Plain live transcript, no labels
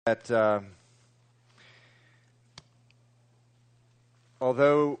that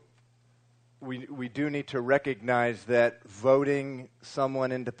although we do need to recognize that voting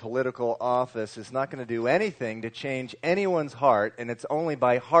someone into political office is not going to do anything to change anyone's heart, and it's only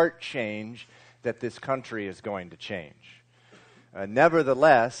by heart change that this country is going to change.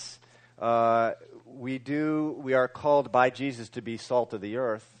 Nevertheless, we are called by Jesus to be salt of the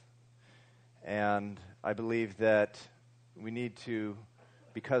earth, and I believe that we need to,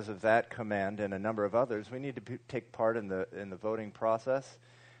 because of that command and a number of others, we need to take part in the voting process.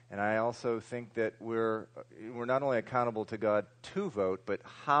 And I also think that we're not only accountable to God to vote, but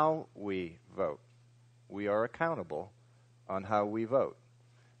how we vote. We are accountable on how we vote.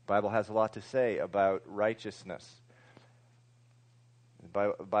 The Bible has a lot to say about righteousness.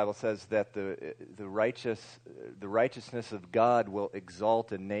 The Bible says that the righteousness of God will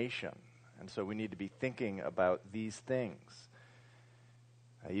exalt a nation. And so we need to be thinking about these things,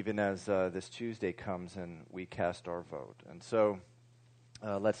 even as this Tuesday comes and we cast our vote. And so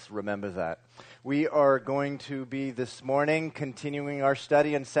let's remember that. We are going to be this morning continuing our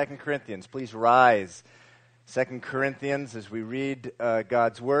study in 2 Corinthians. Please rise. 2 Corinthians, as we read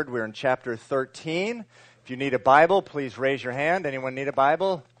God's Word, we're in chapter 13. If you need a Bible, please raise your hand. Anyone need a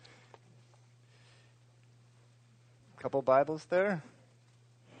Bible? A couple Bibles there.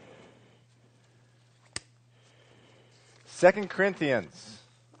 2 Corinthians.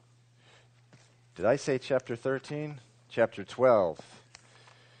 Did I say chapter 13? Chapter 12.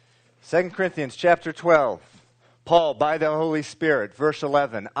 2 Corinthians chapter 12. Paul, by the Holy Spirit, verse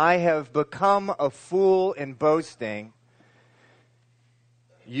 11. I have become a fool in boasting.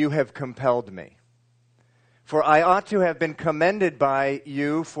 You have compelled me. For I ought to have been commended by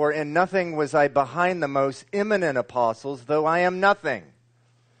you, for in nothing was I behind the most eminent apostles, though I am nothing.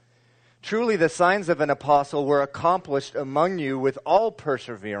 Truly the signs of an apostle were accomplished among you with all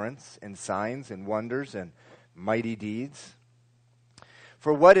perseverance in signs and wonders and mighty deeds.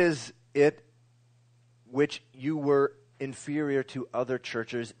 For what is it which you were inferior to other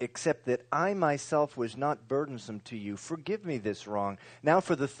churches, except that I myself was not burdensome to you? Forgive me this wrong. Now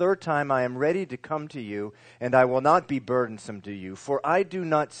for the third time I am ready to come to you, and I will not be burdensome to you. For I do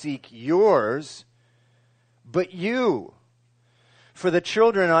not seek yours, but you. For the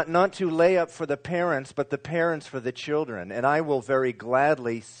children ought not to lay up for the parents, but the parents for the children. And I will very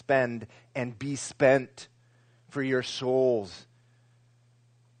gladly spend and be spent for your souls.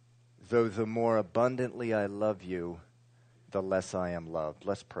 Though the more abundantly I love you, the less I am loved.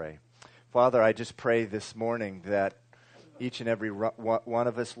 Let's pray. Father, I just pray this morning that each and every one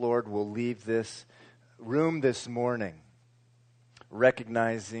of us, Lord, will leave this room this morning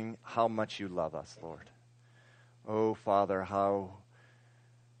recognizing how much you love us, Lord. Oh, Father, how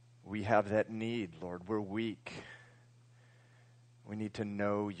we have that need, Lord. We're weak. We need to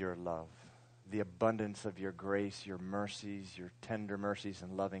know your love, the abundance of your grace, your mercies, your tender mercies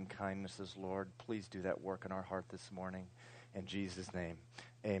and loving kindnesses, Lord. Please do that work in our heart this morning. In Jesus' name,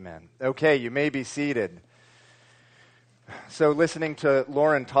 amen. Okay, you may be seated. So listening to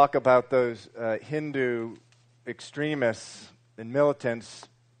Lauren talk about those Hindu extremists and militants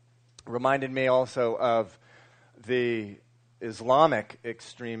reminded me also of the Islamic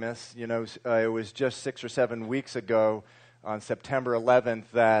extremists. You know, it was just 6 or 7 weeks ago on September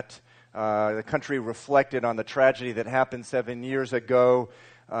 11th that the country reflected on the tragedy that happened 7 years ago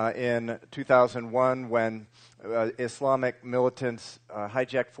in 2001 when Islamic militants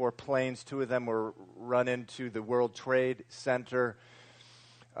hijacked 4 planes. 2 of them were run into the World Trade Center.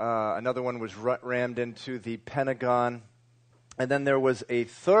 Another one was rammed into the Pentagon. And then there was a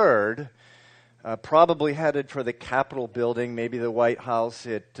third, probably headed for the Capitol building, maybe the White House.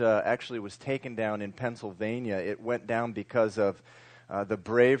 It actually was taken down in Pennsylvania. It went down because of the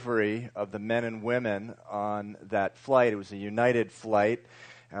bravery of the men and women on that flight. It was a United flight.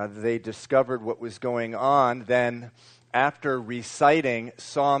 They discovered what was going on. Then, after reciting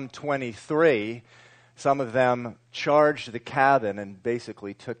Psalm 23, some of them charged the cabin and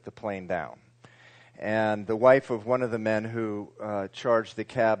basically took the plane down. And the wife of one of the men who charged the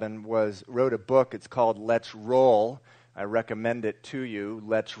cabin wrote a book. It's called Let's Roll. I recommend it to you,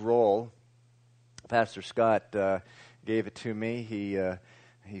 Let's Roll. Pastor Scott gave it to me.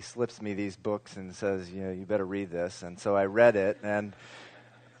 He slips me these books and says, you better read this. And so I read it. And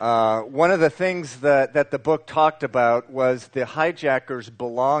one of the things that the book talked about was the hijackers'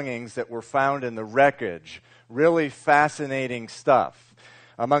 belongings that were found in the wreckage. Really fascinating stuff.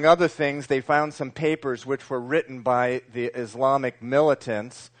 Among other things, they found some papers which were written by the Islamic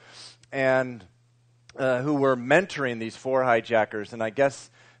militants and who were mentoring these 4 hijackers. And I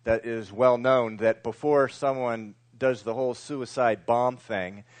guess that is well known that before someone does the whole suicide bomb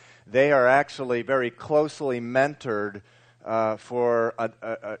thing. They are actually very closely mentored for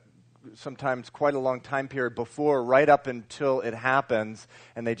sometimes quite a long time period before, right up until it happens,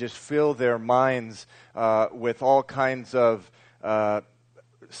 and they just fill their minds with all kinds of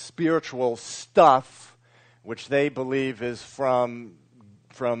spiritual stuff, which they believe is from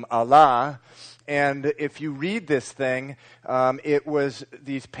Allah. And if you read this thing, it was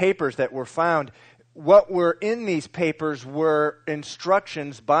these papers that were found. What were in these papers were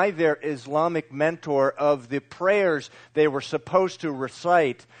instructions by their Islamic mentor of the prayers they were supposed to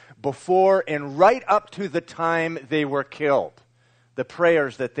recite before and right up to the time they were killed. The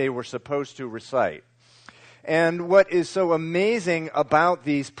prayers that they were supposed to recite. And what is so amazing about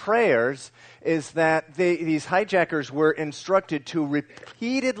these prayers is that these hijackers were instructed to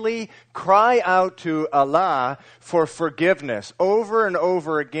repeatedly cry out to Allah for forgiveness over and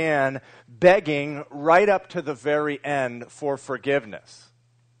over again, begging right up to the very end for forgiveness.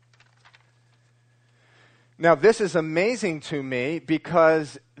 Now, this is amazing to me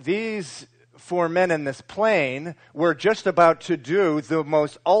because these four men in this plane were just about to do the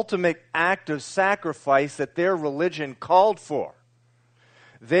most ultimate act of sacrifice that their religion called for.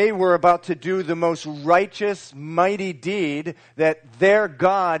 They were about to do the most righteous, mighty deed that their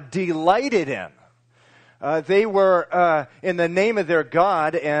God delighted in. They were in the name of their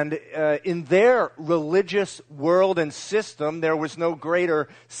God, and in their religious world and system, there was no greater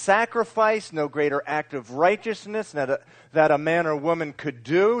sacrifice, no greater act of righteousness that a man or woman could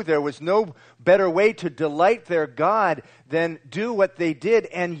do. There was no better way to delight their God than do what they did,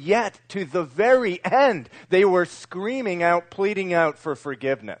 and yet, to the very end, they were screaming out, pleading out for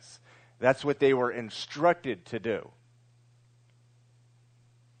forgiveness. That's what they were instructed to do.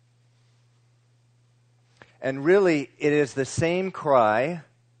 And really, it is the same cry,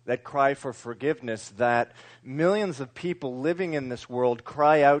 that cry for forgiveness, that millions of people living in this world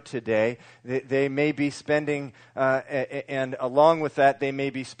cry out today. They may be spending, and along with that, they may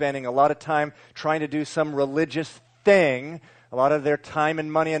be spending a lot of time trying to do some religious thing, a lot of their time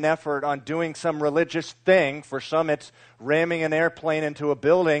and money and effort on doing some religious thing. For some, it's ramming an airplane into a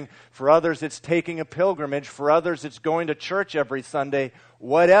building. For others, it's taking a pilgrimage. For others, it's going to church every Sunday.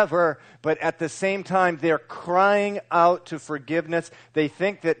 Whatever, but at the same time, they're crying out to forgiveness. They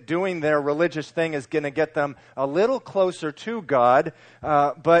think that doing their religious thing is going to get them a little closer to God,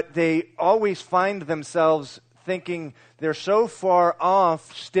 but they always find themselves thinking they're so far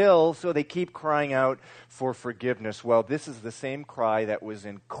off still, so they keep crying out for forgiveness. Well, this is the same cry that was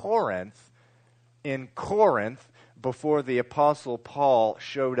in Corinth, before the Apostle Paul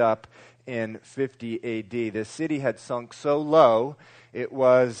showed up in 50 AD. The city had sunk so low. It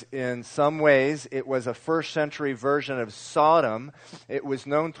was, in some ways, it was a first century version of Sodom. It was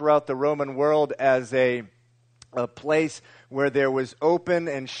known throughout the Roman world as a place where there was open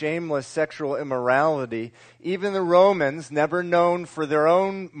and shameless sexual immorality. Even the Romans, never known for their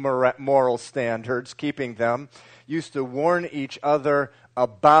own moral standards, keeping them, used to warn each other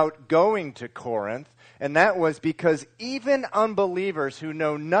about going to Corinth. And that was because even unbelievers who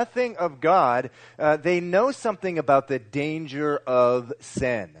know nothing of God, they know something about the danger of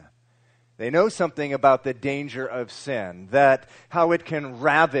sin. They know something about the danger of sin, that how it can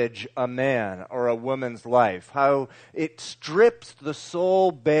ravage a man or a woman's life, how it strips the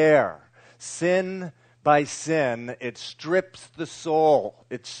soul bare. Sin by sin, it strips the soul.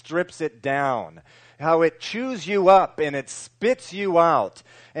 It strips it down. How it chews you up and it spits you out.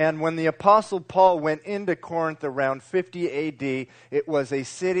 And when the Apostle Paul went into Corinth around 50 AD, it was a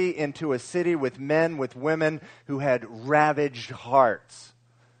city with men, with women who had ravaged hearts,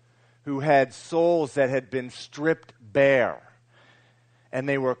 who had souls that had been stripped bare. And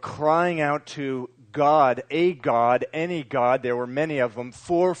they were crying out to God, any God, there were many of them,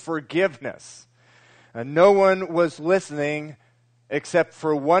 for forgiveness. And no one was listening except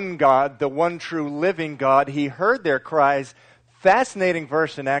for one God, the one true living God. He heard their cries. Fascinating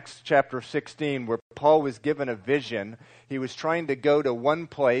verse in Acts chapter 16 where Paul was given a vision. He was trying to go to one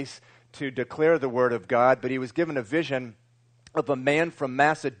place to declare the word of God, but he was given a vision of a man from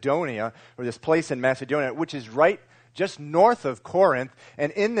Macedonia, or this place in Macedonia, which is right just north of Corinth.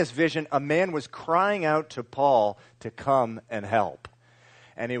 And in this vision, a man was crying out to Paul to come and help.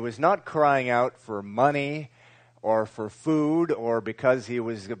 And he was not crying out for money or for food, or because he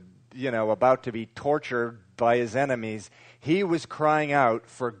was, about to be tortured by his enemies. He was crying out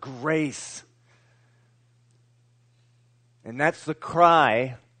for grace. And that's the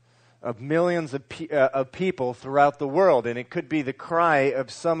cry of millions of people throughout the world. And it could be the cry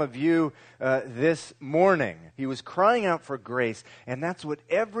of some of you this morning. He was crying out for grace. And that's what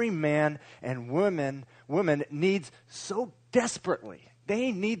every man and woman woman needs so desperately.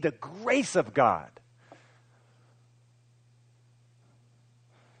 They need the grace of God.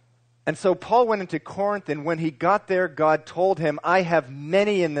 And so Paul went into Corinth, and when he got there, God told him, I have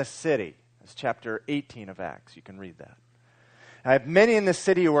many in this city. That's chapter 18 of Acts. You can read that. I have many in this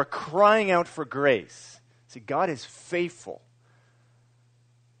city who are crying out for grace. See, God is faithful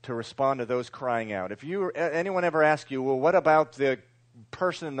to respond to those crying out. If anyone ever asks you, well, what about the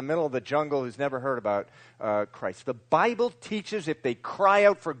person in the middle of the jungle who's never heard about Christ? The Bible teaches if they cry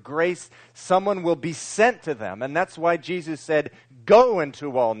out for grace, someone will be sent to them. And that's why Jesus said, go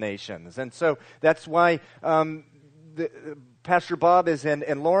into all nations. And so that's why Pastor Bob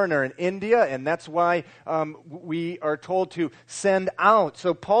and Lauren are in India, and that's why we are told to send out.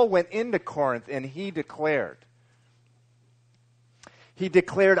 So Paul went into Corinth, and he declared,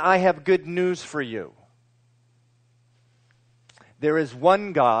 I have good news for you. There is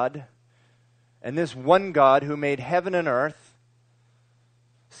one God, and this one God who made heaven and earth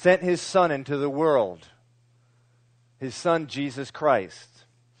sent his Son into the world, his Son Jesus Christ.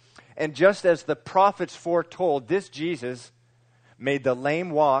 And just as the prophets foretold, this Jesus made the lame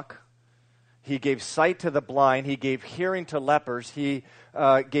walk, he gave sight to the blind, he gave hearing to lepers, he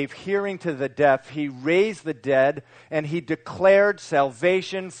gave hearing to the deaf, he raised the dead, and he declared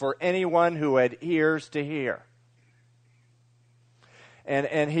salvation for anyone who had ears to hear.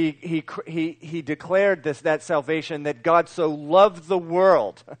 And he declared that salvation, that God so loved the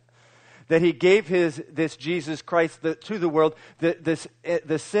world that he gave this Jesus Christ to the world,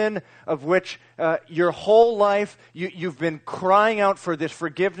 the sin of which your whole life you've been crying out for this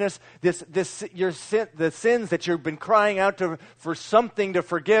forgiveness, the sins that you've been crying out for something to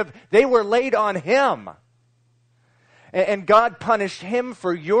forgive, they were laid on him. And God punished him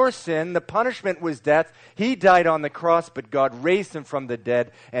for your sin. The punishment was death. He died on the cross, but God raised him from the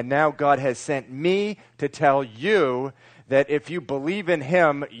dead. And now God has sent me to tell you that if you believe in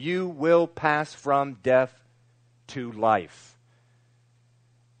him, you will pass from death to life.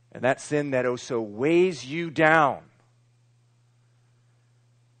 And that sin that so weighs you down,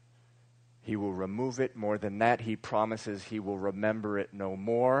 he will remove it. More than that, he promises he will remember it no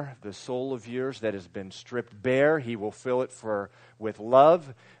more. The soul of yours that has been stripped bare, he will fill it with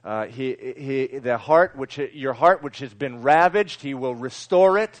love. Your heart which has been ravaged, he will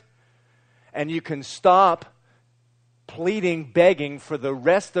restore it. And you can stop pleading, begging for the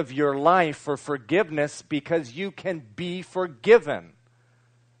rest of your life for forgiveness, because you can be forgiven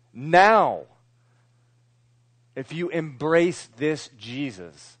now if you embrace this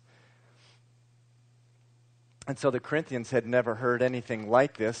Jesus. And so the Corinthians had never heard anything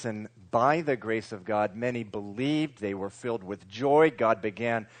like this, and by the grace of God, many believed. They were filled with joy. God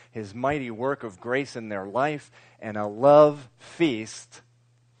began his mighty work of grace in their life, and a love feast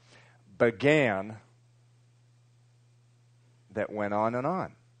began that went on and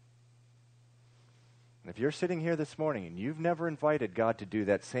on. And if you're sitting here this morning and you've never invited God to do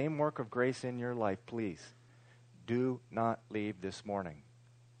that same work of grace in your life, please do not leave this morning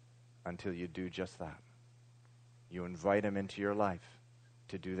until you do just that. You invite him into your life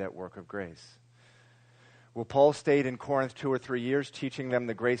to do that work of grace. Well, Paul stayed in Corinth 2 or 3 years teaching them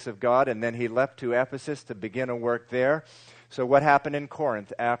the grace of God, and then he left to Ephesus to begin a work there. So what happened in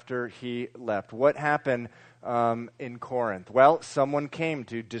Corinth after he left? What happened in Corinth? Well, someone came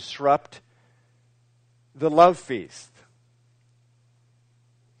to disrupt the love feast.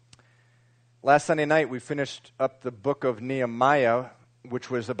 Last Sunday night, we finished up the book of Nehemiah, which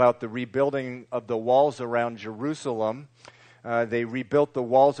was about the rebuilding of the walls around Jerusalem. They rebuilt the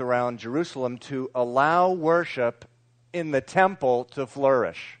walls around Jerusalem to allow worship in the temple to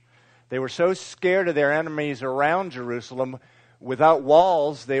flourish. They were so scared of their enemies around Jerusalem, without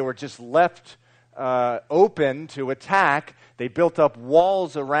walls, they were just left open to attack. They built up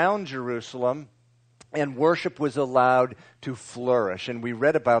walls around Jerusalem, and worship was allowed to flourish. And we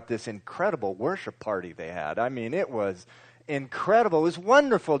read about this incredible worship party they had. I mean, it was incredible. It was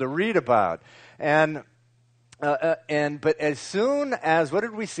wonderful to read about. But as soon as, what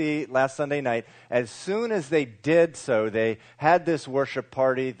did we see last Sunday night? As soon as they did so, they had this worship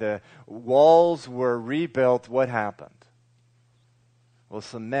party, the walls were rebuilt, what happened? Well,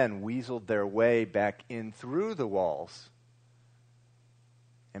 some men weaseled their way back in through the walls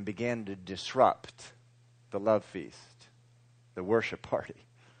and began to disrupt the love feast, the worship party.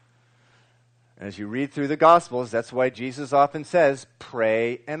 And as you read through the Gospels, that's why Jesus often says,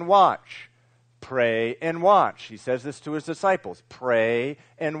 pray and watch. Pray and watch. He says this to his disciples. Pray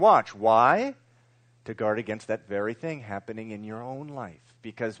and watch. Why? To guard against that very thing happening in your own life.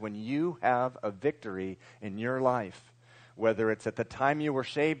 Because when you have a victory in your life, whether it's at the time you were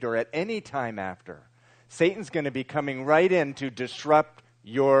saved or at any time after, Satan's going to be coming right in to disrupt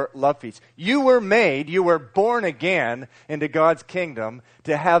your love feast. You were born again into God's kingdom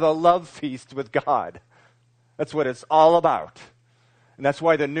to have a love feast with God. That's what it's all about. And that's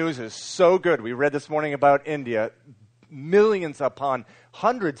why the news is so good. We read this morning about India. Millions upon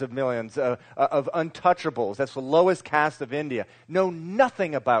hundreds of millions of untouchables. That's the lowest caste of India. Know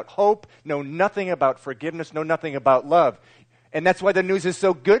nothing about hope, know nothing about forgiveness, know nothing about love. And that's why the news is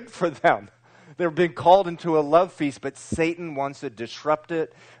so good for them. They're being called into a love feast, but Satan wants to disrupt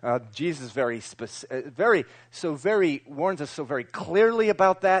it. Jesus warns us so very clearly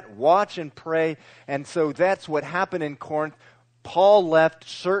about that. Watch and pray. And so that's what happened in Corinth. Paul left.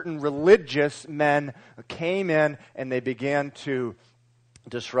 Certain religious men came in, and they began to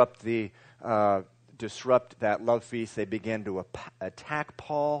disrupt that love feast. They began to attack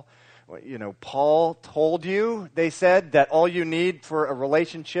Paul. You know, Paul told you, they said, that all you need for a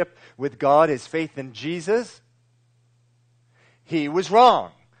relationship with God is faith in Jesus. He was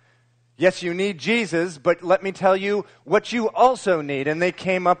wrong. Yes, you need Jesus, but let me tell you what you also need. And they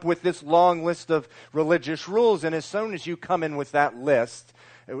came up with this long list of religious rules. And as soon as you come in with that list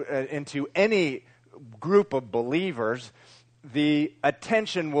into any group of believers, the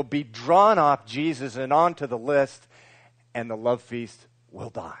attention will be drawn off Jesus and onto the list, and the love feast will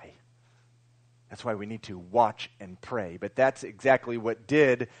die. That's why we need to watch and pray. But that's exactly what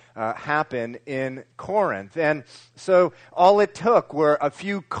did happen in Corinth. And so all it took were a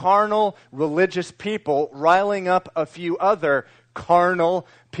few carnal religious people riling up a few other carnal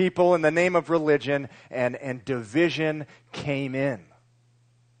people in the name of religion, and division came in.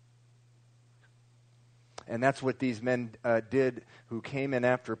 And that's what these men did who came in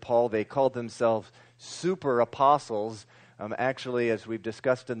after Paul. They called themselves super apostles. Actually, as we've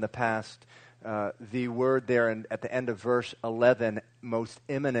discussed in the past, the word there at the end of verse 11, most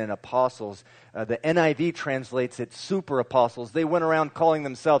eminent apostles, the NIV translates it super apostles. They went around calling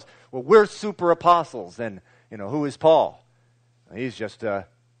themselves, well, we're super apostles. And, who is Paul? He's just an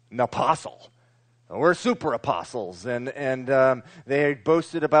apostle. We're super apostles. And they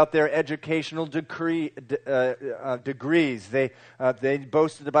boasted about their educational degrees. They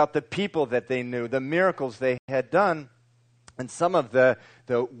boasted about the people that they knew, the miracles they had done. And some of the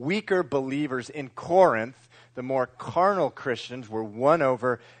weaker believers in Corinth, the more carnal Christians, were won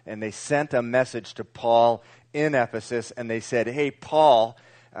over, and they sent a message to Paul in Ephesus, and they said, hey, Paul,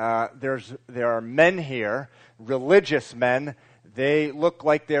 there are men here, religious men. They look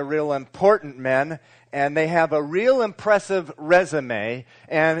like they're real important men, and they have a real impressive resume.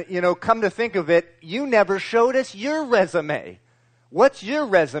 And, come to think of it, you never showed us your resume. What's your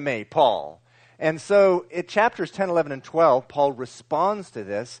resume, Paul? And so in chapters 10, 11, and 12, Paul responds to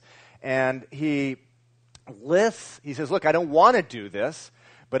this, and he says, look, I don't want to do this,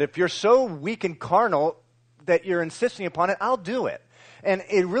 but if you're so weak and carnal that you're insisting upon it, I'll do it. And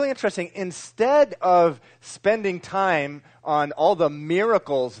it's really interesting, instead of spending time on all the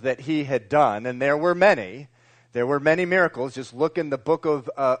miracles that he had done, and there were many miracles, just look in the book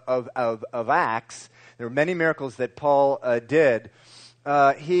of Acts, there were many miracles that Paul did,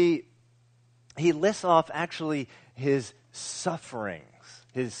 he lists off actually his sufferings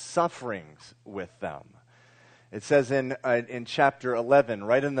with them. It says in chapter 11,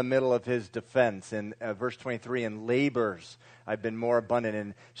 right in the middle of his defense, in verse 23, in labors I've been more abundant,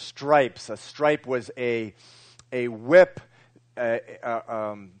 in stripes. A stripe was a whip. A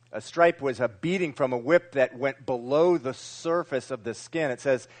stripe was a beating from a whip that went below the surface of the skin. It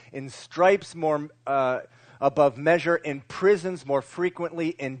says, in stripes more above measure, in prisons more frequently,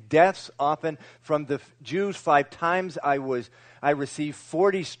 in deaths often. From the Jews 5 times I received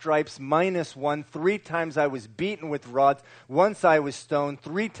 40 stripes minus 1. 3 times I was beaten with rods. Once I was stoned.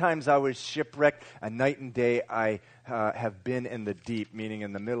 3 times I was shipwrecked. A night and day I have been in the deep, meaning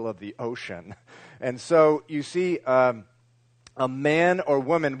in the middle of the ocean. And so you see a man or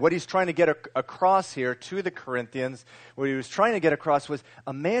woman, what he's trying to get across here to the Corinthians, what he was trying to get across was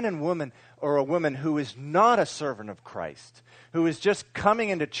a man and woman or a woman who is not a servant of Christ, who is just coming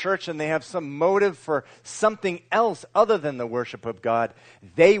into church and they have some motive for something else other than the worship of God.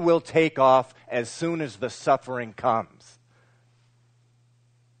 They will take off as soon as the suffering comes.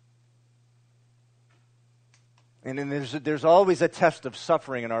 And then there's always a test of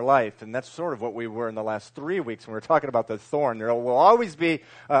suffering in our life, and that's sort of what we were in the last 3 weeks when we were talking about the thorn. There will always be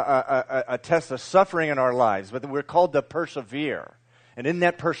a test of suffering in our lives, but we're called to persevere. And in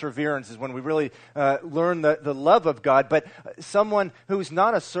that perseverance is when we really learn the love of God. But someone who's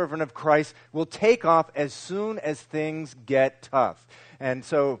not a servant of Christ will take off as soon as things get tough. And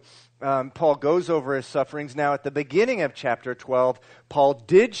so Paul goes over his sufferings. Now, at the beginning of chapter 12, Paul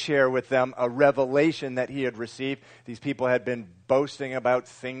did share with them a revelation that he had received. These people had been boasting about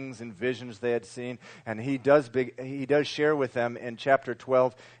things and visions they had seen, and he does share with them in chapter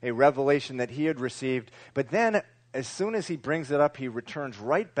 12 a revelation that he had received. But then, as soon as he brings it up, he returns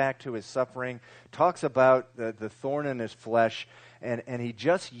right back to his suffering, talks about the thorn in his flesh, and he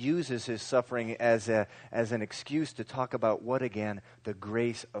just uses his suffering as an excuse to talk about what again? The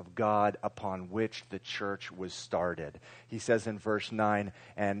grace of God upon which the church was started. He says in verse 9,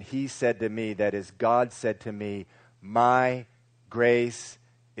 and he said to me, that is, God said to me, my grace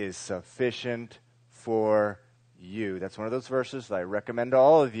is sufficient for you. That's one of those verses that I recommend to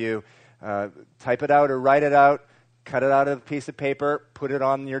all of you. Type it out or write it out, cut it out of a piece of paper, put it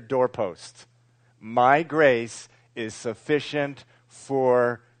on your doorpost. My grace is sufficient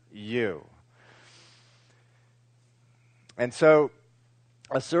for you. And so,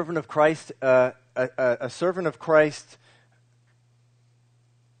 a servant of Christ, or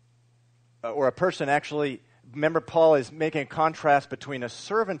a person actually. Remember, Paul is making a contrast between a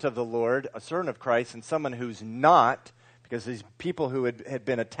servant of the Lord, a servant of Christ, and someone who's not, because these people who had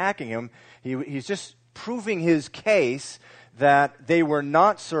been attacking him, he's just proving his case that they were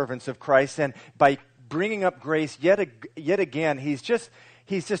not servants of Christ, and by bringing up grace yet again, he's just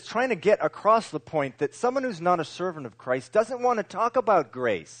trying to get across the point that someone who's not a servant of Christ doesn't want to talk about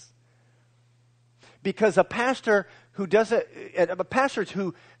grace. Because a pastor who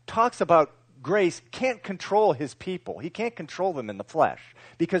talks about grace can't control his people. He can't control them in the flesh.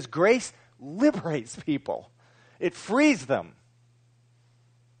 Because grace liberates people. It frees them.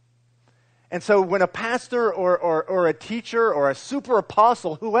 And so when a pastor or a teacher or a super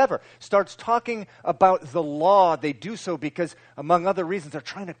apostle, whoever, starts talking about the law, they do so because, among other reasons, they're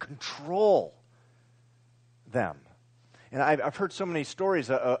trying to control them. And I've heard so many stories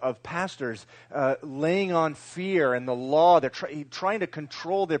of pastors laying on fear and the law. They're trying to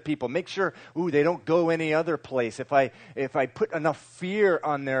control their people, make sure, they don't go any other place. If I put enough fear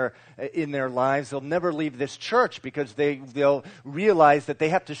in their lives, they'll never leave this church because they'll realize that they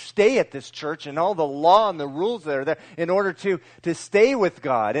have to stay at this church and all the law and the rules that are there in order to stay with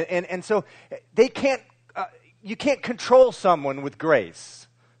God. And so they can't. You can't control someone with grace.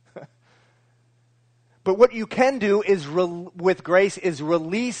 But what you can do is, with grace, is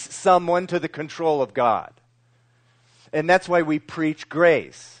release someone to the control of God. And that's why we preach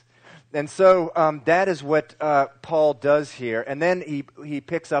grace. And so that is what Paul does here. And then he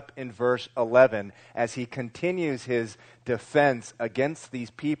picks up in verse 11 as he continues his defense against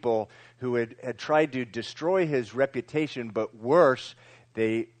these people who had tried to destroy his reputation, but worse,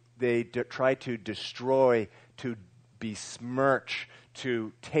 they tried to destroy, to besmirch,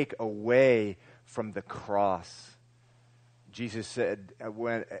 to take away from the cross. Jesus said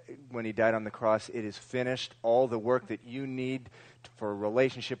when he died on the cross, it is finished. All the work that you need for a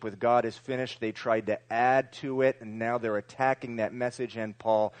relationship with God is finished. They tried to add to it, and now they're attacking that message. And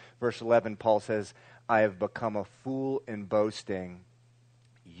verse 11, Paul says, I have become a fool in boasting.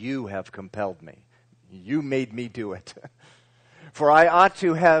 You have compelled me. You made me do it. For I ought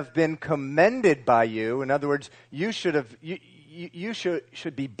to have been commended by you. In other words, you should have... You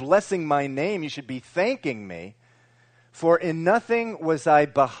should be blessing my name. You should be thanking me. For in nothing was I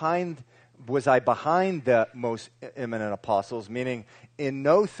behind the most eminent apostles, meaning in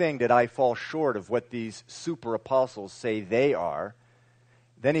no thing did I fall short of what these super apostles say they are.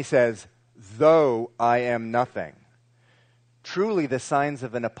 Then he says, though I am nothing. Truly the signs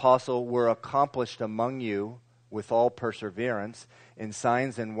of an apostle were accomplished among you with all perseverance, in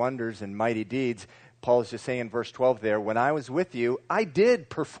signs and wonders and mighty deeds. Paul is just saying in verse 12 there, when I was with you, I did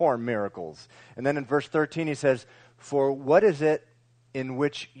perform miracles. And then in verse 13 he says, for what is it in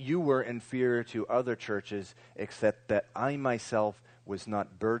which you were inferior to other churches, except that I myself was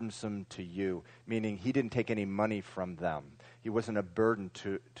not burdensome to you? Meaning he didn't take any money from them. He wasn't a burden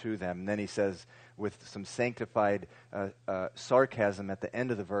to them. And then he says, with some sanctified sarcasm at the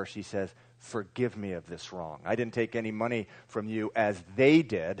end of the verse, he says, forgive me of this wrong. I didn't take any money from you as they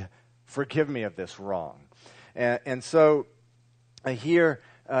did. Forgive me of this wrong. And so here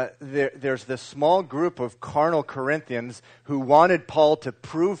there's this small group of carnal Corinthians who wanted Paul to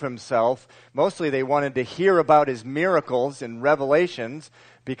prove himself. Mostly they wanted to hear about his miracles and revelations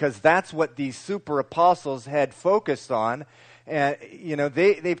because that's what these super apostles had focused on. And,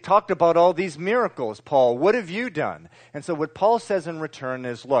 they've talked about all these miracles. Paul, what have you done? And so what Paul says in return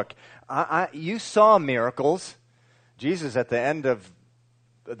is, look, you saw miracles. Jesus at the end of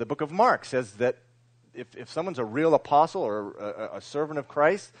the book of Mark says that if someone's a real apostle or a servant of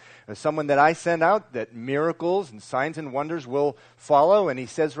Christ, or someone that I send out, that miracles and signs and wonders will follow. And he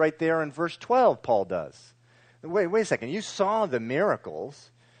says right there in verse 12, Paul does. Wait a second. You saw the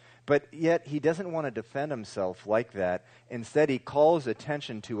miracles, but yet he doesn't want to defend himself like that. Instead, he calls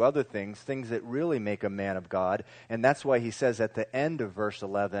attention to other things that really make a man of God. And that's why he says at the end of verse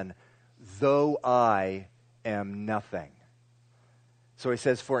 11, though I am nothing. So he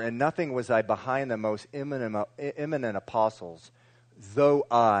says, for in nothing was I behind the most eminent apostles, though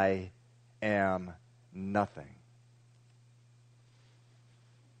I am nothing.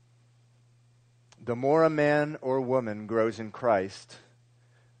 The more a man or woman grows in Christ,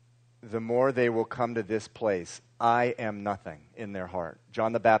 the more they will come to this place, I am nothing, in their heart.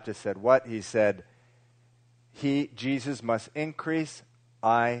 John the Baptist said what? He said, Jesus must increase,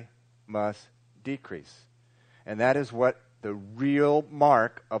 I must decrease. And that is what the real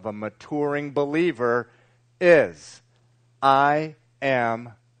mark of a maturing believer is. I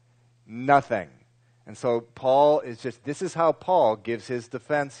am nothing. And so this is how Paul gives his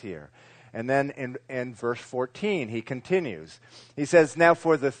defense here. And then in verse 14, he continues. He says, now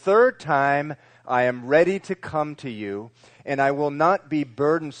for the third time I am ready to come to you, and I will not be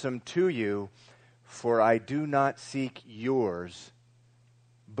burdensome to you, for I do not seek yours,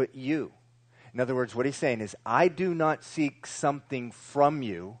 but you. In other words, what he's saying is, I do not seek something from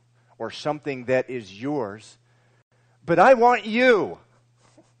you or something that is yours, but I want you.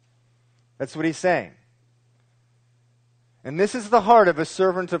 That's what he's saying. And this is the heart of a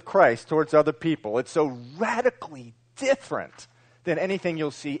servant of Christ towards other people. It's so radically different than anything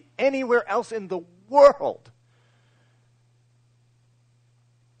you'll see anywhere else in the world.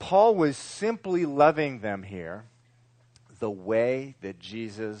 Paul was simply loving them here the way that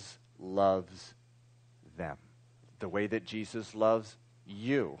Jesus loves them, the way that Jesus loves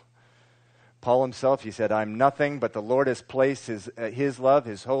you. Paul himself, he said, I'm nothing, but the Lord has placed his love,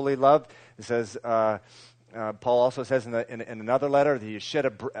 his holy love. It says, Paul also says in another letter that he has shed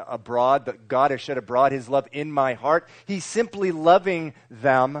abroad, that God has shed abroad his love in my heart. He's simply loving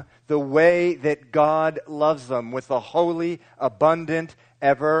them the way that God loves them, with a holy, abundant,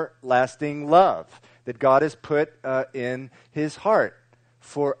 everlasting love that God has put in his heart.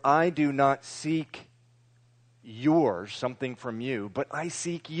 For I do not seek yours, something from you, but I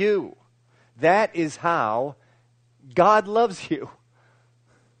seek you. That is how God loves you.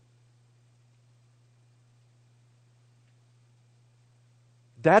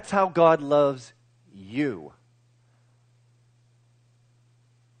 That's how God loves you.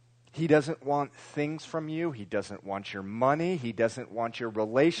 He doesn't want things from you. He doesn't want your money. He doesn't want your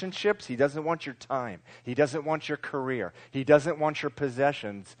relationships. He doesn't want your time. He doesn't want your career. He doesn't want your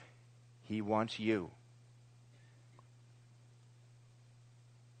possessions. He wants you.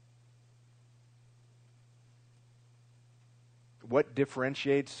 What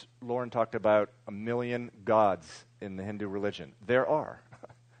differentiates, Lauren talked about 1 million gods in the Hindu religion. There are,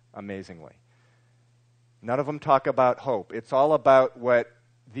 amazingly. None of them talk about hope. It's all about what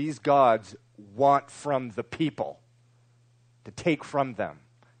these gods want from the people, to take from them.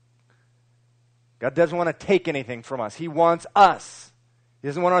 God doesn't want to take anything from us. He wants us. He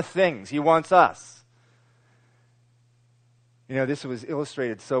doesn't want our things. He wants us. You know, this was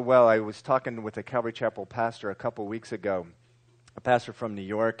illustrated so well. I was talking with a Calvary Chapel pastor a couple weeks ago, a pastor from New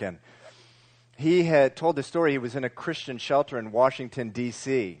York, and he had told the story. He was in a Christian shelter in Washington,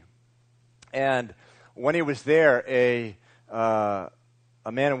 D.C., and when he was there, a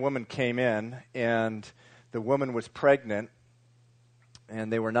man and woman came in, and the woman was pregnant,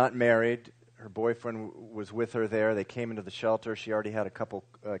 and they were not married. Her boyfriend was with her there. They came into the shelter. She already had a couple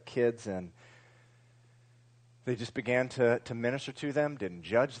kids, and they just began to minister to them, didn't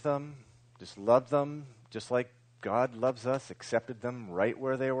judge them, just loved them, just like God loves us, accepted them right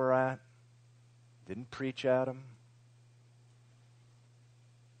where they were at, didn't preach at them.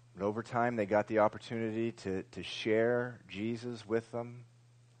 But over time, they got the opportunity to share Jesus with them.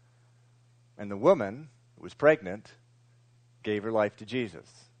 And the woman, who was pregnant, gave her life to Jesus.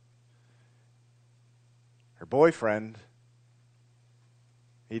 Her boyfriend,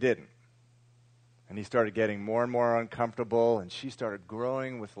 he didn't. And he started getting more and more uncomfortable, and she started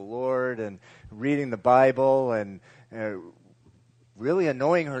growing with the Lord and reading the Bible and really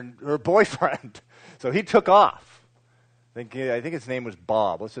annoying her boyfriend. So he took off. I think his name was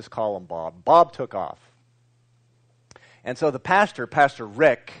Bob. Let's just call him Bob. Bob took off. And so the pastor, Pastor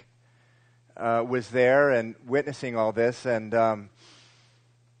Rick, was there and witnessing all this. And a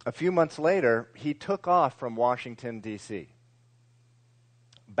few months later, he took off from Washington, D.C.,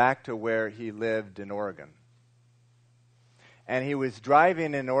 back to where he lived in Oregon. And he was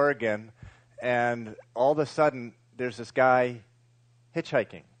driving in Oregon, and all of a sudden, there's this guy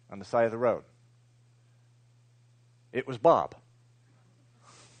hitchhiking on the side of the road. It was Bob.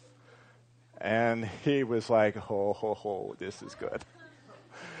 And he was like, ho, ho, ho, this is good.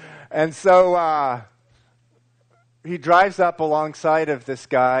 And so he drives up alongside of this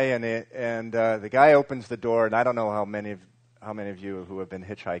guy, and the guy opens the door, and I don't know how many of you who have been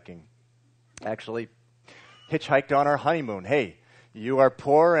hitchhiking actually hitchhiked on our honeymoon. Hey, you are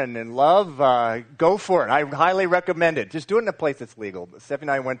poor and in love, go for it. I highly recommend it. Just do it in a place that's legal. Steffi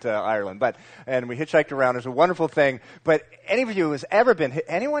and I went to Ireland, and we hitchhiked around. It was a wonderful thing. But any of you who's ever been,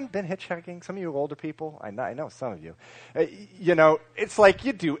 anyone been hitchhiking? Some of you older people? I know some of you. It's like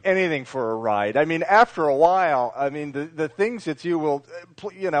you'd do anything for a ride. I mean, after a while, the things that you will,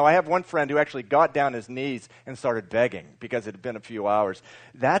 I have one friend who actually got down his knees and started begging because it had been a few hours.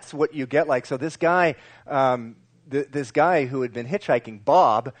 That's what you get like. So this guy, this guy who had been hitchhiking,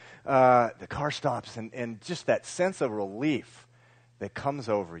 Bob, the car stops, and just that sense of relief that comes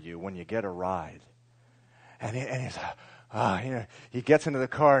over you when you get a ride. And he's he gets into the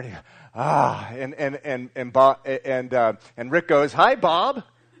car, and Rick goes, "Hi, Bob,"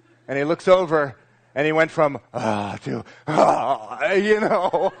 and he looks over, and he went from to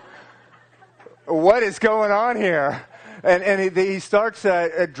what is going on here? And he starts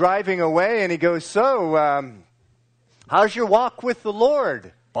driving away, and he goes, "So, how's your walk with the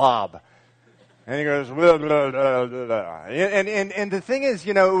Lord, Bob?" And he goes, blah, blah, blah, blah, blah. And the thing is,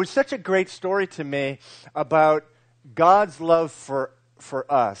 it was such a great story to me about God's love for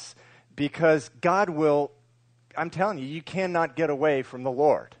us, because God will, I'm telling you, you cannot get away from the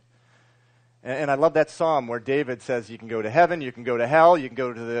Lord. And I love that psalm where David says you can go to heaven, you can go to hell, you can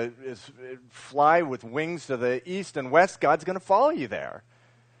go to fly with wings to the east and west. God's going to follow you there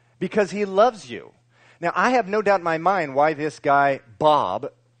because he loves you. Now, I have no doubt in my mind why this guy,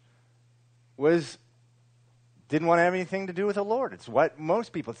 Bob, didn't want to have anything to do with the Lord. It's what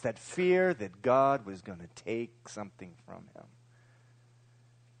most people, it's that fear that God was going to take something from him.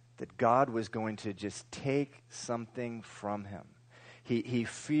 That God was going to just take something from him. He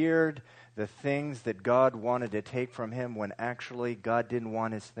feared the things that God wanted to take from him when actually God didn't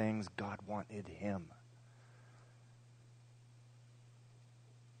want his things, God wanted him.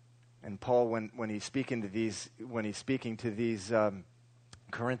 And Paul, when he's speaking to these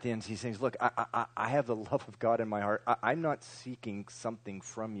Corinthians, he says, "Look, I have the love of God in my heart. I'm not seeking something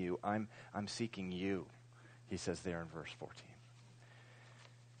from you. I'm seeking you," he says there in verse 14.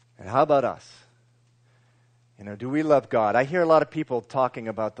 And how about us? Do we love God? I hear a lot of people talking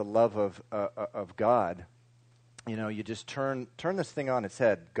about the love of God. You just turn this thing on its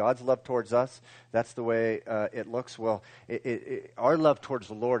head. God's love towards us, that's the way it looks. Well, our love towards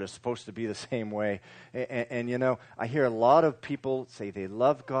the Lord is supposed to be the same way. And I hear a lot of people say they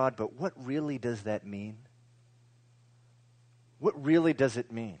love God, but what really does that mean? What really does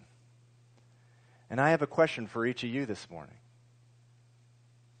it mean? And I have a question for each of you this morning.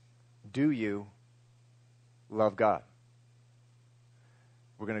 Do you love God?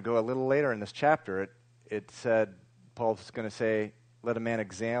 We're going to go a little later in this chapter. It said, Paul's going to say, let a man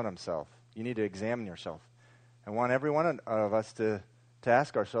examine himself. You need to examine yourself. I want every one of us to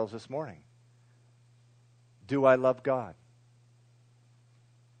ask ourselves this morning, do I love God?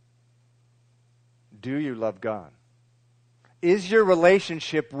 Do you love God? Is your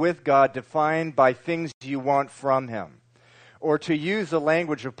relationship with God defined by things you want from him? Or to use the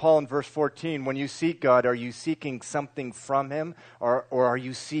language of Paul in verse 14, when you seek God, are you seeking something from him, or are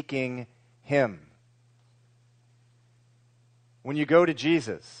you seeking him? When you go to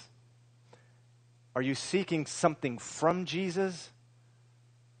Jesus, are you seeking something from Jesus,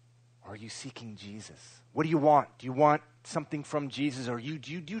 or are you seeking Jesus? What do you want? Do you want something from Jesus, or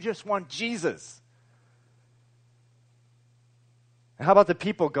do you just want Jesus? And how about the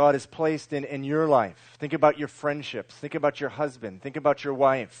people God has placed in your life? Think about your friendships. Think about your husband. Think about your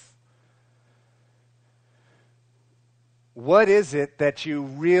wife. What is it that you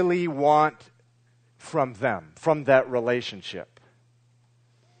really want from them, from that relationship?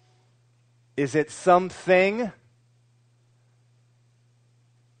 Is it something,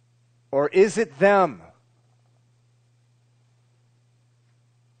 or is it them?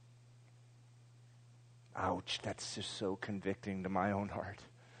 Ouch, that's just so convicting to my own heart.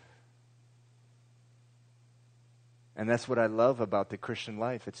 And that's what I love about the Christian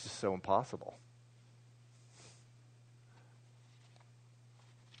life. It's just so impossible.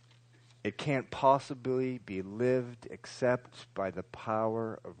 It can't possibly be lived except by the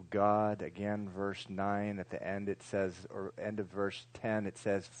power of God. Again, verse 9 at the end it says, or end of verse 10, it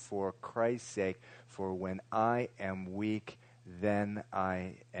says, for Christ's sake, for when I am weak, then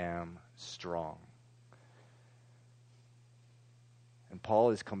I am strong. And Paul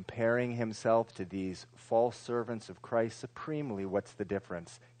is comparing himself to these false servants of Christ supremely. What's the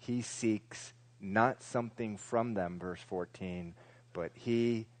difference? He seeks not something from them, verse 14, but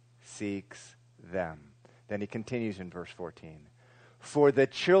he seeks them. Then he continues in verse 14. For the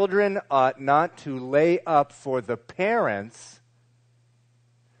children ought not to lay up for the parents,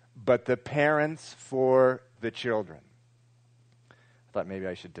 but the parents for the children. I thought maybe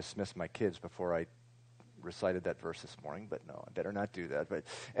I should dismiss my kids before I recited that verse this morning, but no, I better not do that. But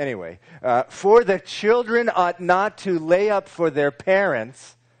anyway, for the children ought not to lay up for their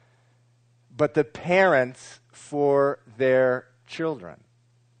parents, but the parents for their children.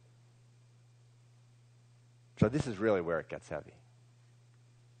 So this is really where it gets heavy.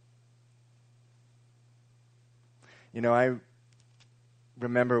 You know, I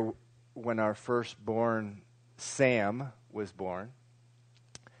remember when our firstborn, Sam, was born,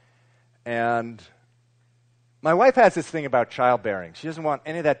 and my wife has this thing about childbearing. She doesn't want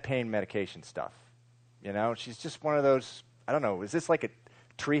any of that pain medication stuff. You know, she's just one of those, I don't know, is this like a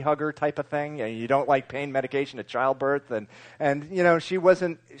tree hugger type of thing? You don't like pain medication at childbirth? And you know, she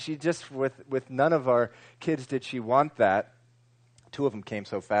just, with none of our kids did she want that. 2 of them came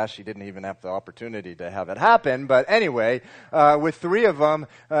so fast she didn't even have the opportunity to have it happen. But anyway, with 3 of them,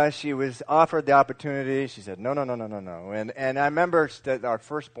 she was offered the opportunity. She said, no. And I remember our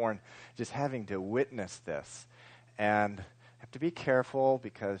firstborn just having to witness this. And I have to be careful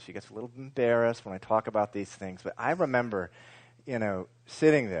because she gets a little embarrassed when I talk about these things. But I remember, you know,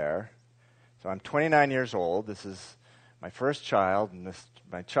 sitting there. So I'm 29 years old. This is my first child. And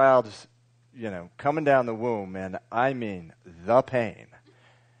my child is, you know, coming down the womb. And I mean the pain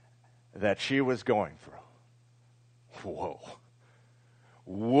that she was going through.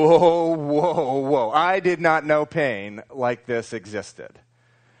 Whoa. I did not know pain like this existed.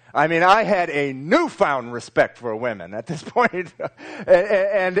 I mean, I had a newfound respect for women at this point.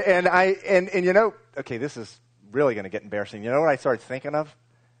 and you know, okay, this is really going to get embarrassing. You know what I started thinking of?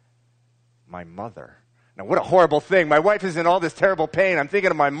 My mother. Now, what a horrible thing. My wife is in all this terrible pain. I'm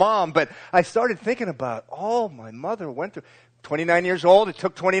thinking of my mom, but I started thinking about all my mother went through. 29 years old, it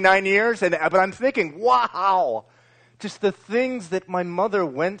took 29 years, but I'm thinking, wow, just the things that my mother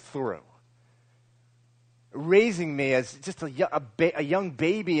went through. Raising me as just a young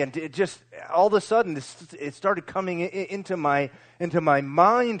baby, and it just all of a sudden it started coming into my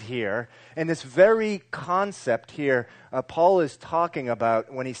mind here, and this very concept here Paul is talking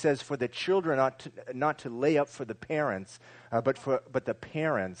about when he says, "For the children not to lay up for the parents, but the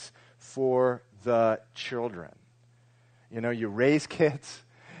parents for the children." You know, you raise kids,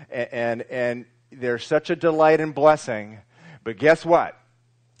 and they're such a delight and blessing, but guess what?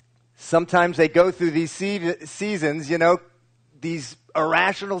 Sometimes they go through these seasons, you know, these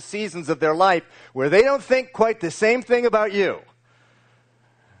irrational seasons of their life where they don't think quite the same thing about you.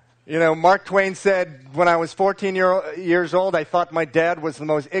 You know, Mark Twain said, when I was 14 years old, I thought my dad was the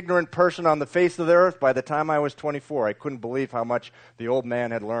most ignorant person on the face of the earth. By the time I was 24, I couldn't believe how much the old man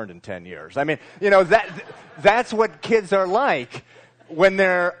had learned in 10 years. I mean, you know, that's what kids are like when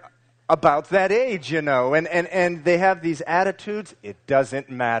they're about that age, you know, and they have these attitudes. It doesn't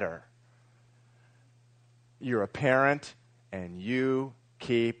matter. You're a parent, and you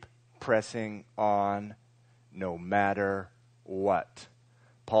keep pressing on no matter what.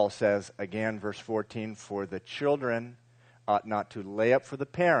 Paul says, again, verse 14, "For the children ought not to lay up for the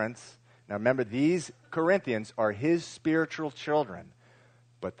parents." Now remember, these Corinthians are his spiritual children,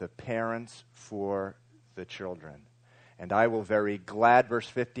 but the parents for the children. "And I will very glad," verse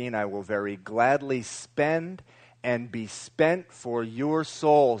 15, "I will very gladly spend and be spent for your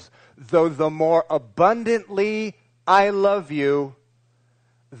souls. Though the more abundantly I love you,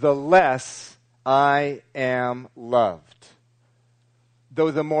 the less I am loved." Though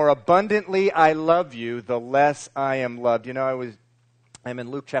the more abundantly I love you, the less I am loved. You know, I'm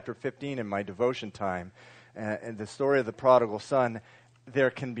in Luke chapter 15 in my devotion time, and the story of the prodigal son. There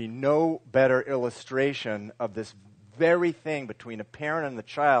can be no better illustration of this very thing between a parent and the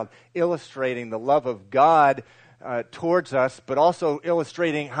child, illustrating the love of God towards us, but also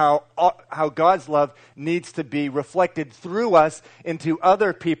illustrating how God's love needs to be reflected through us into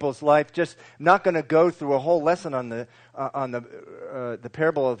other people's life. Just not going to go through a whole lesson on the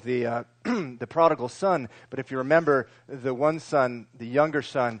parable of the the prodigal son. But if you remember, the one son, the younger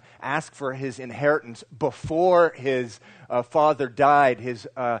son, asked for his inheritance before his father died.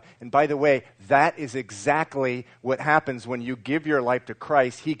 And by the way, that is exactly what happens when you give your life to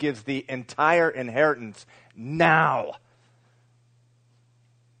Christ. He gives the entire inheritance now.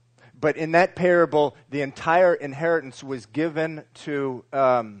 but in that parable, the entire inheritance was given to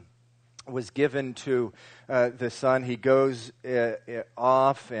the son. He goes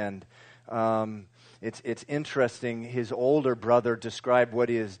off, and it's interesting. His older brother described what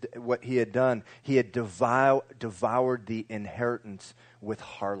he had done. He had devoured the inheritance with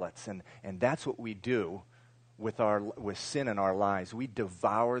harlots, and that's what we do with sin in our lives. We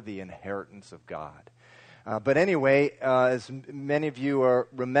devour the inheritance of God. But anyway, as many of you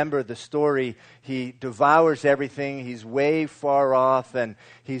remember the story, he devours everything. He's way far off, and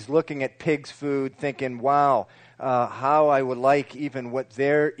he's looking at pig's food thinking, wow, how I would like even what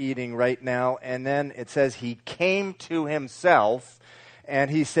they're eating right now. And then it says he came to himself, and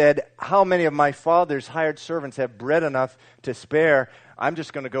he said, how many of my father's hired servants have bread enough to spare? I'm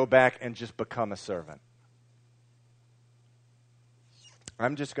just going to go back and just become a servant.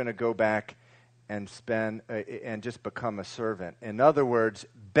 I'm just going to go back and just become a servant. In other words,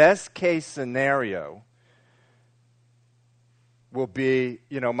 best case scenario will be,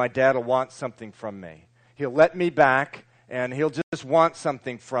 my dad will want something from me. He'll let me back, and he'll just want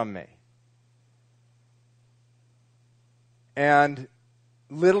something from me. And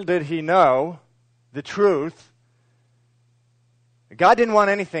little did he know the truth. God didn't want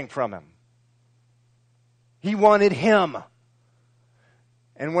anything from him. He wanted him.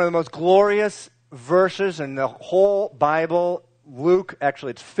 And one of the most glorious verses in the whole Bible, Luke,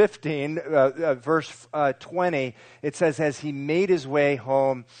 actually it's 15, verse 20, it says, as he made his way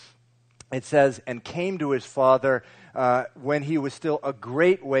home, it says, and came to his father, when he was still a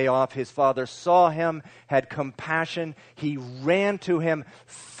great way off, his father saw him, had compassion, he ran to him,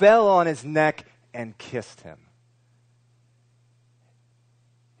 fell on his neck, and kissed him.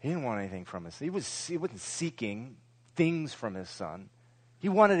 He didn't want anything from us. He wasn't seeking things from his son. He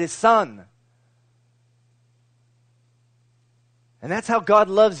wanted his son. And that's how God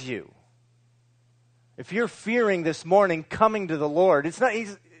loves you. If you're fearing this morning coming to the Lord,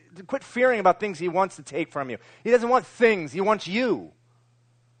 quit fearing about things he wants to take from you. He doesn't want things, he wants you.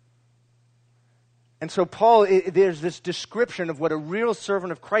 And so Paul, there's this description of what a real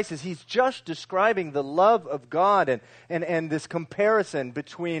servant of Christ is. He's just describing the love of God and this comparison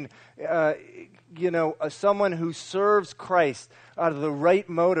between, someone who serves Christ out of the right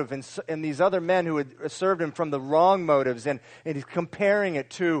motive and these other men who had served him from the wrong motives. And he's comparing it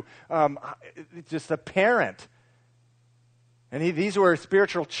to just a parent. And these were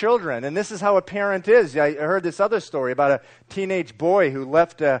spiritual children, and this is how a parent is. I heard this other story about a teenage boy who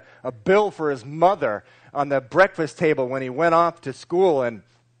left a bill for his mother on the breakfast table when he went off to school, and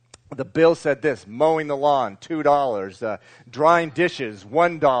the bill said this: mowing the lawn, $2, drying dishes,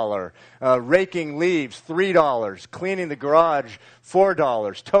 $1, raking leaves, $3, cleaning the garage,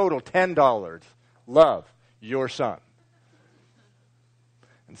 $4, total $10. Love, your son.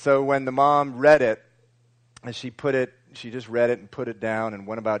 And so when the mom read it, and she just read it and put it down and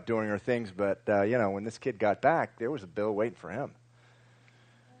went about doing her things. But, when this kid got back, there was a bill waiting for him.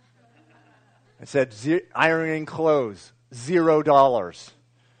 It said, ironing clothes, $0.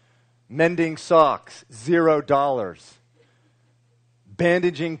 Mending socks, $0.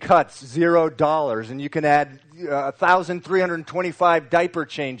 Bandaging cuts, $0. And you can add 1,325 diaper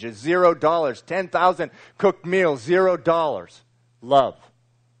changes, $0. 10,000 cooked meals, $0. Love,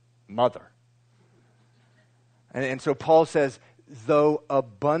 mother. And so Paul says, though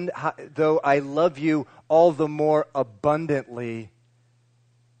I love you all the more abundantly,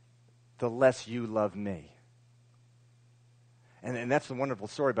 the less you love me. And that's the wonderful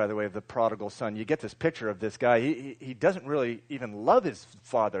story, by the way, of the prodigal son. You get this picture of this guy. He doesn't really even love his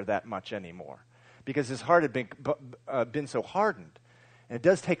father that much anymore because his heart had been so hardened. And it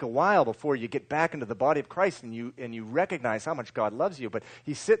does take a while before you get back into the body of Christ and you recognize how much God loves you. But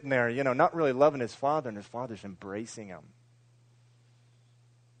he's sitting there, not really loving his father, and his father's embracing him.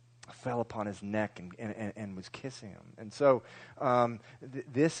 Fell upon his neck and was kissing him. And so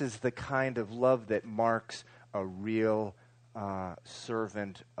this is the kind of love that marks a real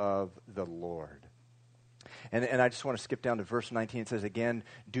servant of the Lord. And I just want to skip down to verse 19. It says, again,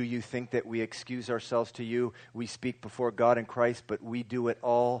 do you think that we excuse ourselves to you? We speak before God and Christ, but we do it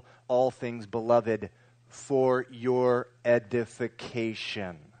all things, beloved, for your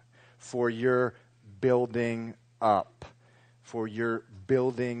edification, for your building up, for your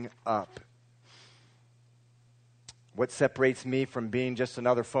building up. What separates me from being just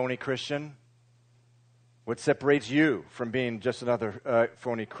another phony Christian? What separates you from being just another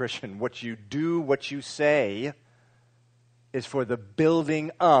phony Christian? What you do, what you say, is for the building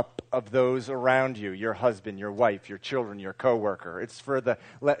up of those around you, your husband, your wife, your children, your coworker. It's for the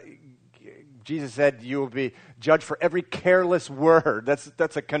Jesus said you will be judged for every careless word.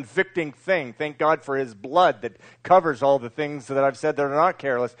 That's a convicting thing. Thank God for his blood that covers all the things that I've said that are not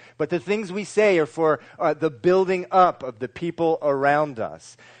careless. But the things we say are for the building up of the people around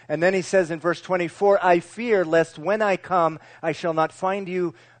us. And then he says in verse 24, I fear lest when I come I shall not find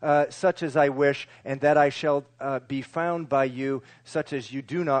you such as I wish, and that I shall be found by you such as you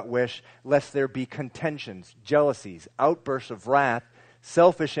do not wish, lest there be contentions, jealousies, outbursts of wrath,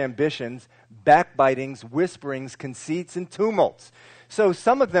 selfish ambitions, backbitings, whisperings, conceits, and tumults. So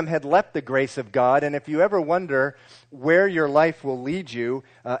some of them had left the grace of God, and if you ever wonder where your life will lead you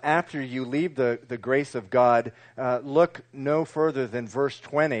after you leave the grace of God, look no further than verse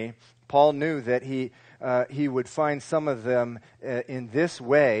 20. Paul knew that he would find some of them in this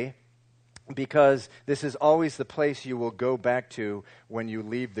way, because this is always the place you will go back to when you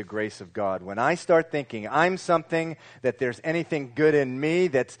leave the grace of God. When I start thinking I'm something, that there's anything good in me,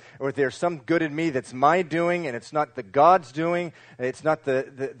 or there's some good in me that's my doing, and it's not the God's doing, it's not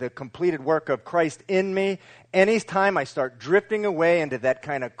the completed work of Christ in me, anytime I start drifting away into that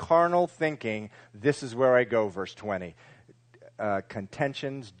kind of carnal thinking, this is where I go, verse 20.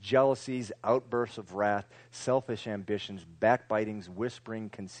 Contentions, jealousies, outbursts of wrath, selfish ambitions, backbitings,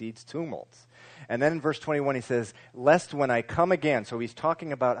 whispering, conceits, tumults. And then in verse 21 he says, lest when I come again, so he's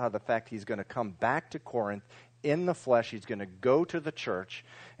talking about how the fact he's going to come back to Corinth in the flesh, he's going to go to the church,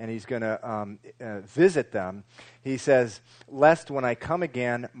 and he's going to visit them. He says, lest when I come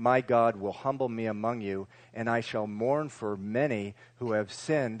again, my God will humble me among you, and I shall mourn for many who have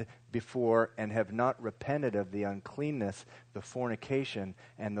sinned before and have not repented of the uncleanness, the fornication,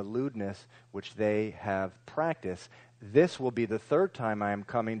 and the lewdness which they have practiced. This will be the third time I am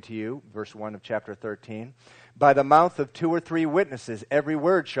coming to you, verse 1 of chapter 13. By the mouth of 2 or 3 witnesses, every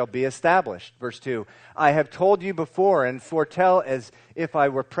word shall be established. Verse 2, I have told you before and foretell as if I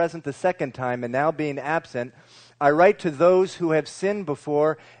were present the second time, and now being absent, I write to those who have sinned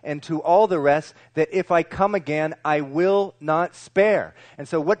before and to all the rest that if I come again, I will not spare. And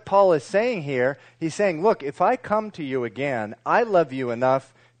so what Paul is saying here, he's saying, look, if I come to you again, I love you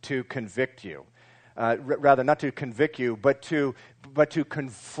enough to convict you. Rather, not to convict you, but to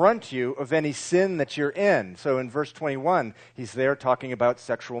confront you of any sin that you're in. So in verse 21, he's there talking about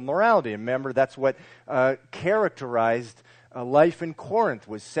sexual morality. And remember, that's what characterized life in Corinth,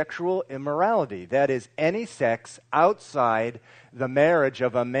 was sexual immorality. That is, any sex outside the marriage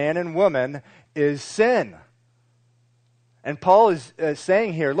of a man and woman is sin. And Paul is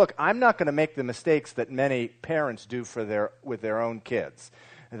saying here, look, I'm not going to make the mistakes that many parents do with their own kids.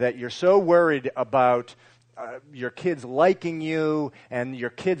 That you're so worried about your kids liking you and your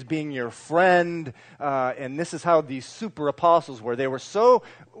kids being your friend. And this is how these super apostles were.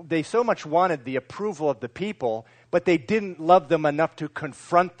 They so much wanted the approval of the people, but they didn't love them enough to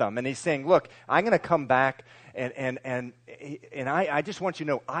confront them. And he's saying, look, I'm going to come back and I just want you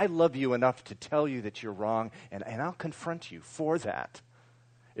to know I love you enough to tell you that you're wrong, and I'll confront you for that.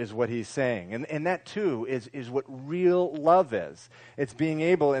 Is what he's saying. And that, too, is what real love is. It's being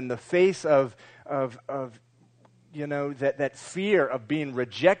able, in the face of that fear of being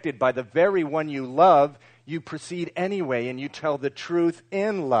rejected by the very one you love, you proceed anyway, and you tell the truth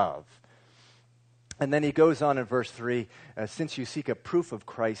in love. And then he goes on in verse 3, since you seek a proof of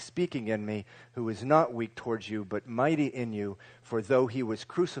Christ speaking in me, who is not weak towards you, but mighty in you, for though he was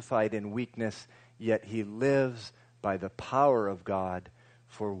crucified in weakness, yet he lives by the power of God.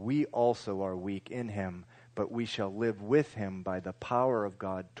 For we also are weak in him, but we shall live with him by the power of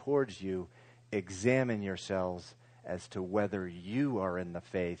God towards you. Examine yourselves as to whether you are in the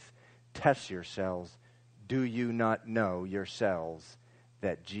faith. Test yourselves. Do you not know yourselves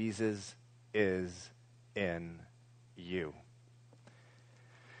that Jesus is in you?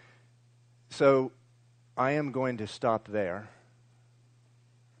 So I am going to stop there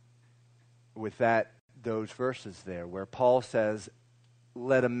with those verses there where Paul says,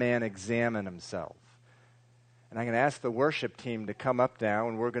 let a man examine himself. And I'm going to ask the worship team to come up now,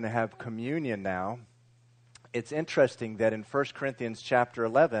 and we're going to have communion now. It's interesting that in 1 Corinthians chapter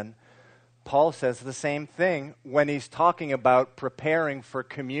 11, Paul says the same thing when he's talking about preparing for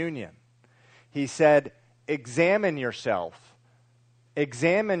communion. He said, examine yourself.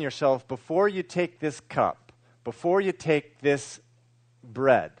 Examine yourself before you take this cup, before you take this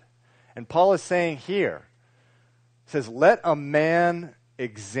bread. And Paul is saying here, says, let a man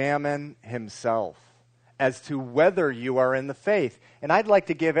examine himself as to whether you are in the faith. And I'd like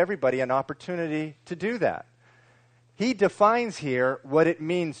to give everybody an opportunity to do that. He defines here what it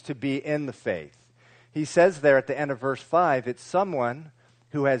means to be in the faith. He says there at the end of verse 5, it's someone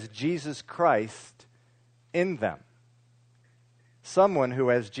who has Jesus Christ in them. someone who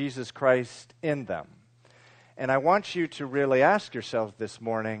has Jesus Christ in them. And I want you to really ask yourself this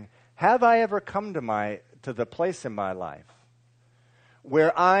morning, have I ever come to the place in my life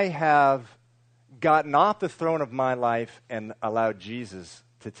where I have gotten off the throne of my life and allowed Jesus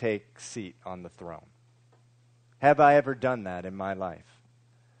to take seat on the throne? Have I ever done that in my life?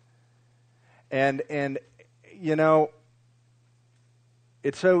 And you know,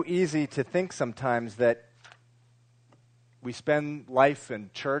 it's so easy to think sometimes that we spend life in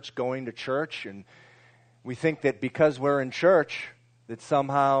church, going to church, and we think that because we're in church, that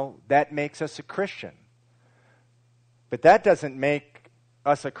somehow that makes us a Christian. But that doesn't make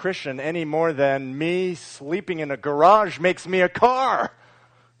us a Christian any more than me sleeping in a garage makes me a car.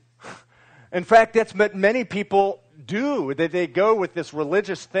 In fact, that's what many people do. They go with this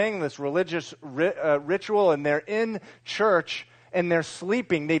religious thing, this religious ritual, and they're in church and they're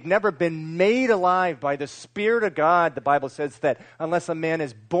sleeping. They've never been made alive by the Spirit of God. The Bible says that unless a man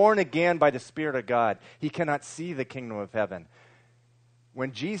is born again by the Spirit of God, he cannot see the kingdom of heaven.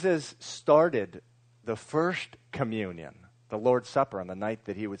 When Jesus started the first communion, the Lord's Supper, on the night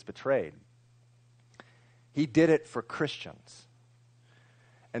that he was betrayed, he did it for Christians.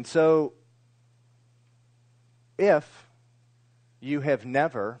 And so, if you have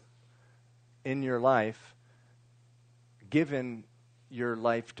never in your life given your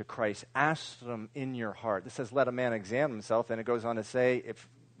life to Christ, ask them in your heart. This says, let a man examine himself, and it goes on to say, if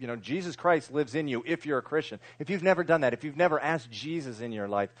Jesus Christ lives in you, if you're a Christian. If you've never done that, if you've never asked Jesus in your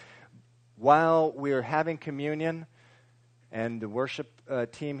life, while we're having communion, and the worship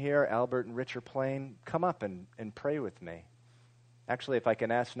team here, Albert and Rich are playing, come up and pray with me. Actually, if I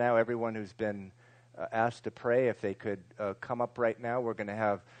can ask now, everyone who's been asked to pray, if they could come up right now. We're going to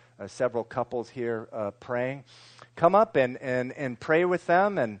have several couples here praying. Come up and pray with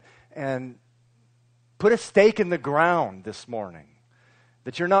them and put a stake in the ground this morning.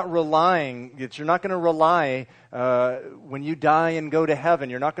 That you're not going to rely when you die and go to heaven,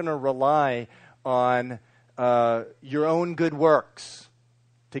 you're not going to rely on your own good works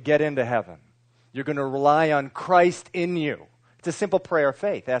to get into heaven. You're going to rely on Christ in you. It's a simple prayer of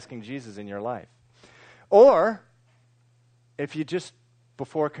faith, asking Jesus in your life. Or, if you just,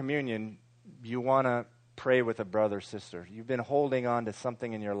 before communion, you want to pray with a brother or sister. You've been holding on to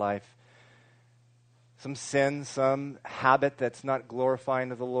something in your life, some sin, some habit that's not glorifying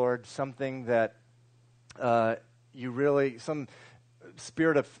to the Lord, something that some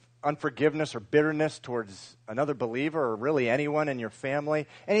spirit of unforgiveness or bitterness towards another believer or really anyone in your family,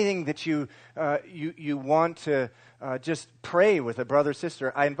 anything that you want to just pray with a brother or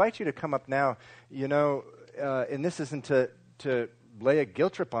sister. I invite you to come up now, and this isn't to lay a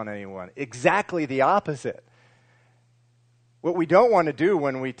guilt trip on anyone. Exactly the opposite. What we don't want to do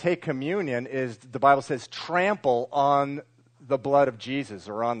when we take communion is, the Bible says, trample on the blood of Jesus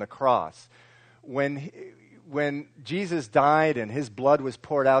or on the cross. When Jesus died and his blood was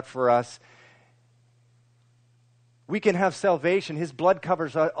poured out for us, we can have salvation. His blood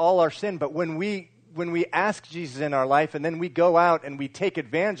covers all our sin. But when we ask Jesus in our life and then we go out and we take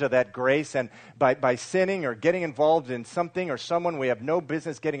advantage of that grace, and by sinning or getting involved in something or someone we have no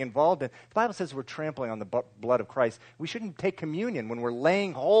business getting involved in, the Bible says we're trampling on the blood of Christ. We shouldn't take communion when we're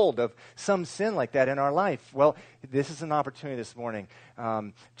laying hold of some sin like that in our life. Well, this is an opportunity this morning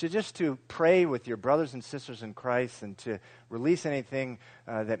to pray with your brothers and sisters in Christ and to release anything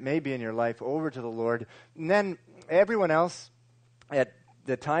that may be in your life over to the Lord. And then everyone else, at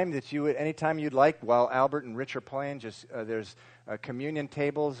the time that anytime you'd like, while Albert and Rich are playing, just there's communion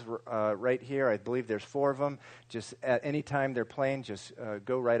tables right here. I believe there's 4 of them. Just at any time they're playing, just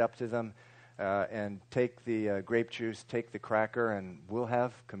go right up to them and take the grape juice, take the cracker, and we'll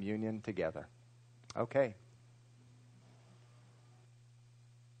have communion together. Okay.